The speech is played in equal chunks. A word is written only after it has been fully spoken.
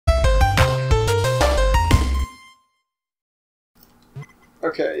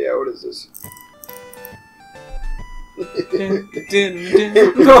Okay, yeah, what is this? No!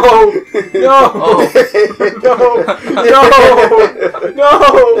 No! Oh. No!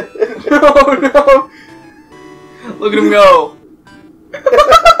 No! Look at him go!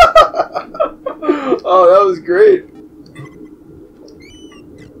 Oh, that was great.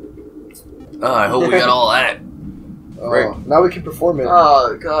 Oh, I hope we got all that. Oh, now we can perform it.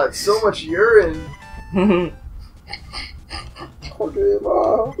 Oh, God, so much urine.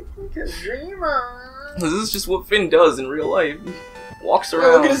 This is just what Finn does in real life. Walks Yeah,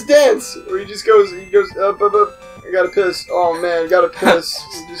 around. look at his dance. Where he goes, up, up. I gotta piss. Oh man, gotta piss.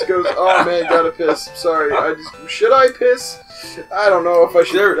 He just goes, oh man, gotta piss. Sorry, should I piss? I don't know if I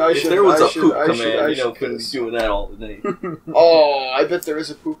should. If there was a poop command, you know, Finn's doing that all the day. Oh, I bet there is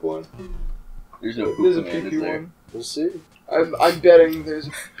a poop one. There's no poop There's a command, pee-pee is there? one. We'll see. I'm betting there's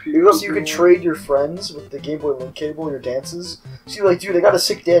a pee-pee You know, so you one. can trade your friends with the Game Boy Link cable and your dances. So you're like, dude, they got a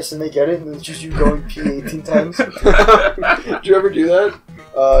sick dance and they get it, and it's just you going pee 18 times. Did you ever do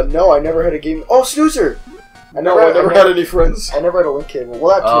that? No, I never had a game. Oh, Snoozer! I never had any friends. I never had a link cable.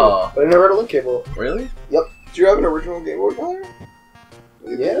 Well, that too, Oh. but I never had a link cable. Really? Do you have an original Game Boy Color?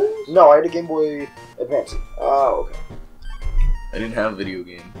 Yeah? No, I had a Game Boy Advance. Oh, okay. I didn't have a video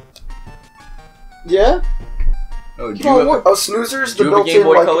game. Yeah? Oh, do you Oh, have what? Oh, Snoozer's Do the you have a Game built-in,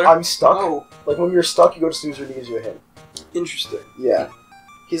 Boy like, Color? I'm stuck. Oh, Like, when you're stuck, you go to Snoozer and he gives you a hint. interesting. Yeah.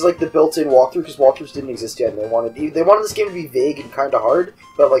 He's like the built-in walkthrough, because walkthroughs didn't exist yet, and they wanted this game to be vague and kind of hard,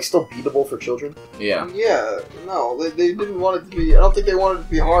 but, like, still beatable for children. Yeah. Yeah, no, they didn't want it to be. I don't think they wanted it to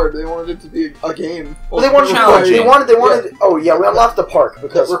be hard. They wanted it to be a game. Well, they wanted challenging. They wanted. Oh yeah, we unlocked the park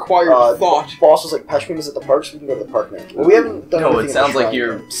because That required thought. The boss was like, "Pashmin is at the park, so we can go to the park now." Well, we haven't done. No, anything it in sounds the like shrine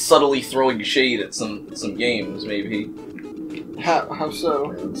you're yet. subtly throwing shade at some games, maybe. How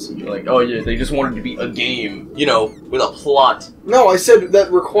so? You're like, oh yeah, they just wanted to be a game, you know, with a plot. No, I said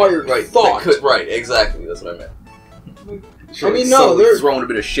that required thought. Right, exactly, that's what I meant. Sure, I mean, like, no, subtly they're- throwing a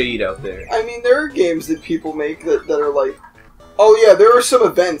bit of shade out there. I mean, there are games that people make that are like, oh yeah, there are some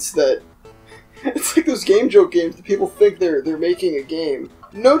events that it's like those game joke games that people think they're making a game.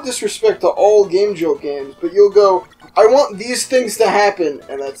 No disrespect to all game joke games, but you'll go, I want these things to happen,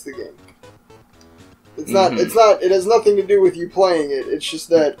 and that's the game. It's not. It's not. It has nothing to do with you playing it. It's just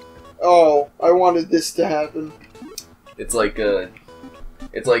that, oh, I wanted this to happen. It's like the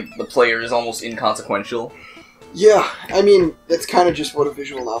player is almost inconsequential. Yeah, I mean, that's kind of just what a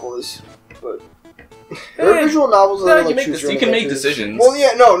visual novel is. But There are visual novels that No, are, you, like, make choose this, your you own can make adventures. decisions. well,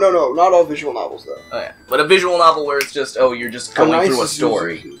 yeah, no, not all visual novels though. Oh, yeah. But a visual novel where it's just, oh, you're just going through a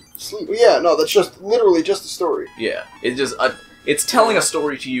story. Sleep. Yeah, no, that's just literally just a story. Yeah, it's just it's telling a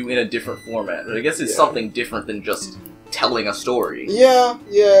story to you in a different format. But I guess it's Yeah. something different than just telling a story. Yeah,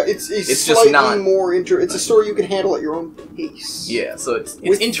 it's just slightly not- more It's a story you can handle at your own pace. Yeah, so it's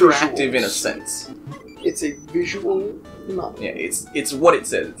With interactive in a visuals. sense. It's a visual novel. Yeah, it's what it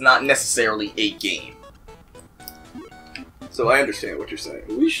says. It's not necessarily a game. So I understand what you're saying.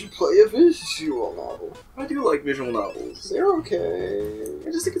 We should play a visual novel. I do like visual novels. They're okay.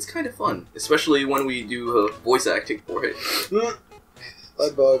 I just think it's kind of fun, especially when we do voice acting for it. Bye,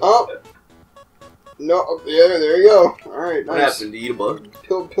 bug. Oh. No, yeah, there you go. Alright, What nice. happened? To eat a bug?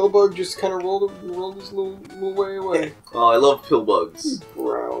 Pillbug just kind of rolled his little way away. Oh, I love pill bugs.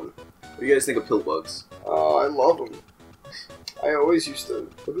 Brown. What do you guys think of pill bugs? Oh, I love them. I always used to.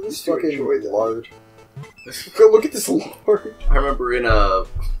 Look at this used to fucking enjoy that. lard. Look at this lord. I remember in a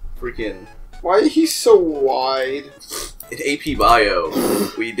freaking Why is he so wide? in AP Bio,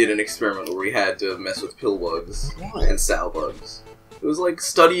 we did an experiment where we had to mess with pill bugs Why? and sow bugs. It was like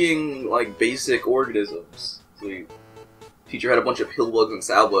studying like basic organisms. So teacher had a bunch of pill bugs and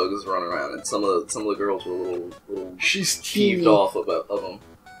sow bugs running around, and some of the girls were a little She's peeved teeny. off of them.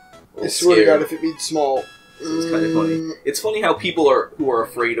 I swear to God, if it means small. So it's kind of funny. It's funny how people who are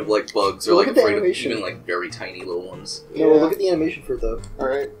afraid of like bugs are Look like at the afraid of animation. even like very tiny little ones. No, look at the animation for it though.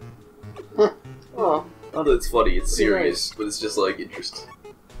 Alright. Huh. Oh. Not that it's funny, it's Pretty serious, nice. but it's just like interesting.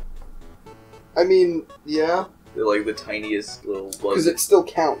 I mean, yeah, They're like the tiniest little bugs because it still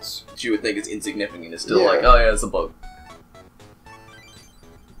counts. that you would think is insignificant. It's still Yeah. like, oh yeah, it's a bug.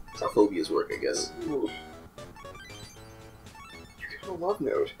 That's how phobias work, I guess. Ooh. You got a love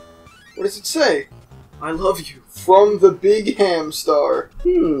note. What does it say? I love you. From the Big Hamstar.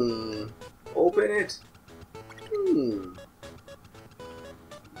 Open it.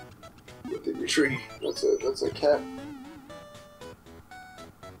 What did we- Tree. That's a cat.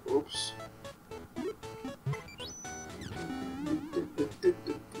 Oops.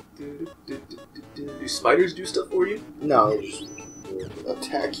 Do spiders do stuff for you? No, they just Attack.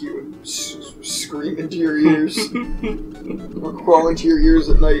 attack you and scream into your ears. Or crawl into your ears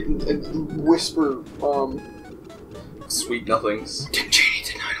at night and whisper, Sweet nothings. Dick Cheney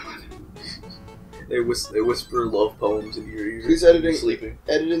to 9/11. They whisper love poems into your ears. Please when you're sleeping.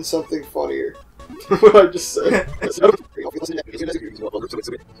 edit in something funnier. What I just said. Get that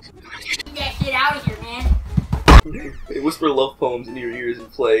shit out of here, man. They whisper love poems into your ears and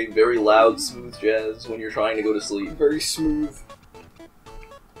play very loud, smooth jazz when you're trying to go to sleep. Very smooth.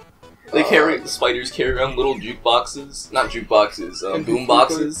 The spiders carry around little jukeboxes. Not jukeboxes, boom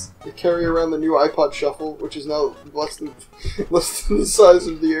boxes. They carry around the new iPod Shuffle, which is now less than the size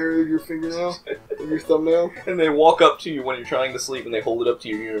of the area of your fingernail, of your thumbnail. And they walk up to you when you're trying to sleep and they hold it up to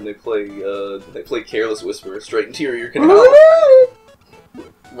your ear and they play Careless Whisper straight into your ear canal.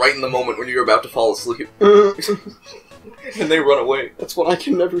 Right in the moment when you're about to fall asleep. And they run away. That's when I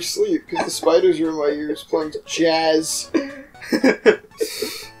can never sleep, because the spiders are in my ears playing jazz.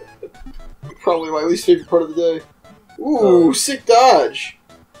 Probably my least favorite part of the day. Ooh, sick dodge!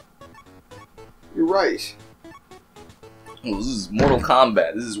 You're right. Oh, this is Mortal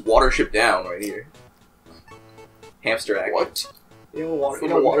Kombat. This is Watership Down right here. Hamster action. What? You know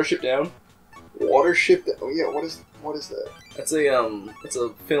Watership Down? Watership? Oh yeah, what is that? It's a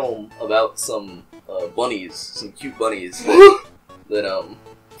film about some bunnies, some cute bunnies that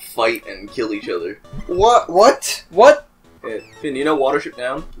fight and kill each other. What? Finn, you know Watership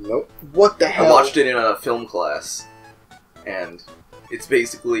Down? Nope. What the hell? I watched it in a film class, and it's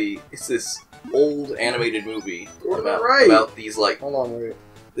this old animated movie about these Hold on, wait.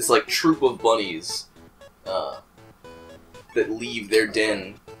 this troop of bunnies that leave their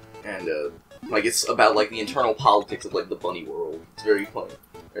den, and it's about the internal politics of the bunny world. It's very funny.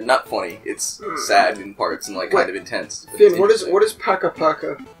 Or not funny. It's sad in parts and kind of intense. Finn, what is Paka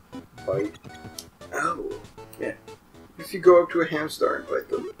Paka? Bite. Oh. Yeah. If you go up to a hamster and bite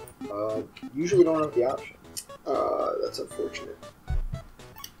them. Usually don't have the option. That's unfortunate.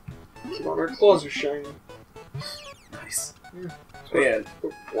 Come on, our claws are shiny. Nice. Yeah. Yeah,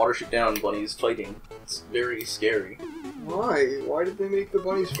 Watership Down bunnies fighting. It's very scary. Why? Why did they make the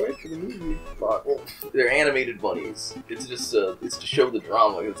bunnies fight for the movie? Well, they're animated bunnies. It's just it's to show the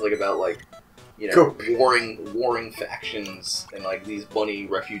drama. It's about warring factions and these bunny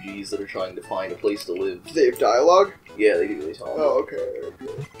refugees that are trying to find a place to live. Do they have dialogue? Yeah, they do. They talk. Oh, okay.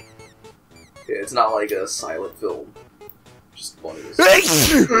 Yeah, it's not like a silent film. Just bunnies.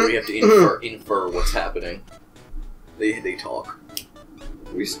 We have to infer what's happening. They talk.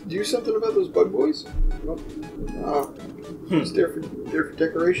 We do something about those bug boys? Nope. It's there for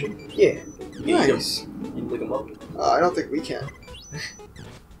decoration? Yeah. Nice. You can lick them up. I don't think we can.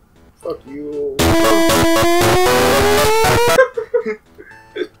 Fuck you.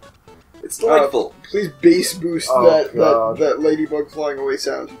 It's delightful. Please bass boost that ladybug flying away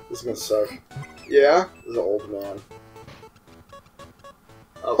sound. This is gonna suck. Yeah? This is an old man.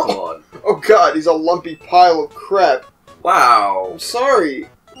 Oh, come on. Oh god, he's a lumpy pile of crap. Wow. I'm sorry.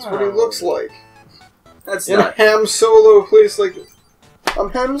 That's what he looks like. That's In not... a Ham Solo place like this. I'm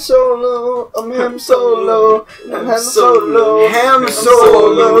Ham Solo, I'm Ham Solo, I'm Ham Solo, Ham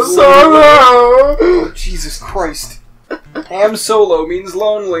Solo, Solo! Oh, Jesus Christ. Ham Solo means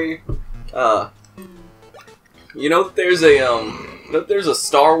lonely. You know that there's a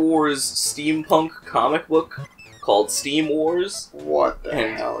Star Wars steampunk comic book called Steam Wars? What the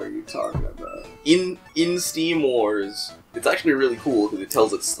hell are you talking about? In Steam Wars, it's actually really cool because it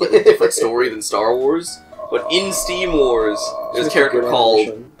tells a slightly different story than Star Wars. But in Steam Wars, there's a character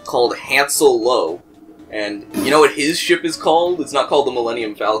called Hansel Lowe. And you know what his ship is called? It's not called the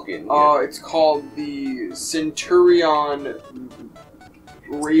Millennium Falcon. It's called the Centurion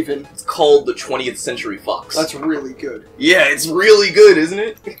Raven. It's called the 20th Century Fox. That's really good. Yeah, it's really good, isn't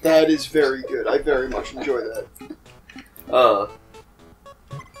it? That is very good. I very much enjoy that.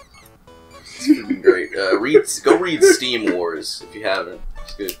 It's freaking great. Go read Steam Wars if you haven't.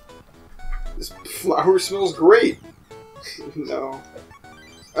 It's good. This flower smells great. No.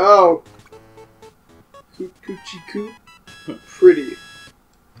 Oh. Coochie coo. Pretty.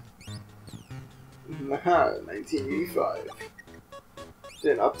 Aha, 1985.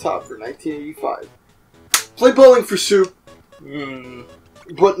 Then up top for 1985. Play Bowling for Soup.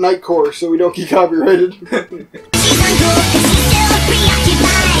 But Nightcore, so we don't get copyrighted.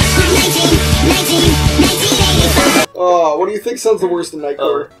 Oh, what do you think sounds the worst in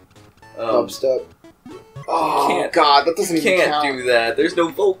Nightcore? Dubstep. Oh, God, that doesn't even count. Can't do that. There's no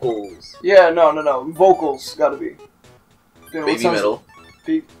vocals. Yeah, no. Vocals, gotta be. Baby metal.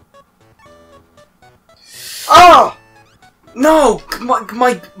 Ah! No!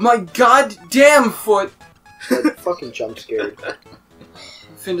 My goddamn foot! Like, fucking jump scared.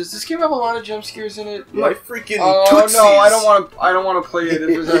 Finn, does this game have a lot of jump scares in it? My freaking Oh tootsies! no, I don't want to play it if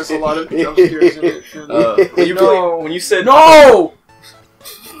it has a lot of jump scares in it. Finn. When you said No!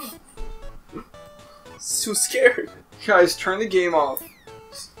 too scared. Guys, turn the game off.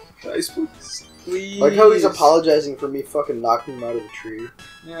 Guys, please. Please. Like how he's apologizing for me fucking knocking him out of the tree.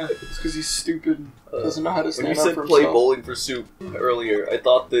 Yeah, it's because he's stupid. Doesn't know how to When stand you up said for play himself. bowling for soup earlier, I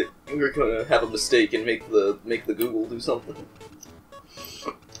thought that we were gonna have a mistake and make the Google do something.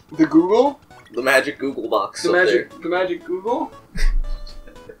 The Google? The magic Google box The up magic Google?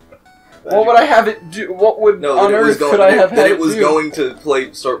 What would I have it do? What would there. No, on that it was earth going. could I have that had it was do? going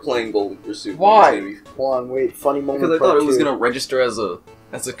to start playing bowling for soup. Why? It was gonna Hold on, wait. Funny moment. Because I thought part it was two. gonna register as a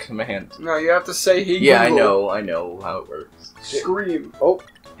command. No, you have to say, hey Yeah, Google. I know how it works. Scream. Oh.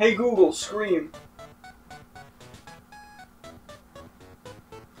 Hey Google, scream.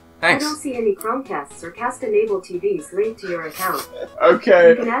 I Thanks. don't see any Chromecasts or cast-enabled TVs linked to your account. Okay.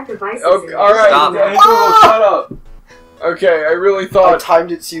 You can add devices. Okay, in alright. Stop. Hey Google, shut up. Okay, I really I thought.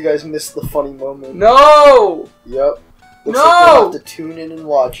 timed it so you guys missed the funny moment. No! Yep. Looks No! like you'll have to tune in and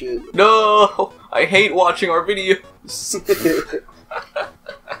watch it. No, I hate watching our videos.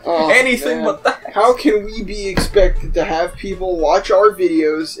 Oh, Anything man. but that. How can we be expected to have people watch our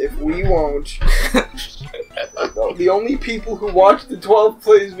videos if we won't? The only people who watch the 12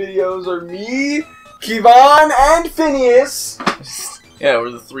 Plays videos are me, Kevon, and Phineas. Yeah, we're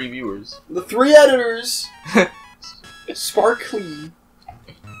the 3 viewers. The 3 editors. Sparkly.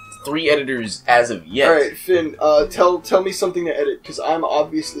 3 editors as of yet. Alright, Finn, tell me something to edit, because I'm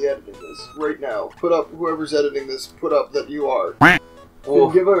obviously editing this right now. Put up, whoever's editing this, put up that you are.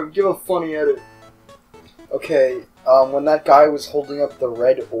 Oh. Finn, give a funny edit. Okay, when that guy was holding up the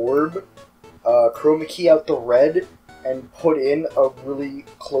red orb, chroma key out the red and put in a really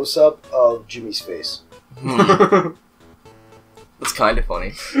close-up of Jimmy's face. Hmm. That's kind of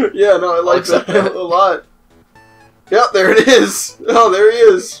funny. Yeah, no, I like accept that that. a lot. Yep, there it is. Oh, there he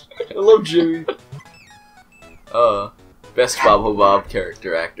is. I love Jimmy. Best Bob Bob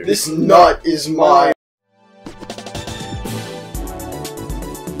character actor. This nut is mine.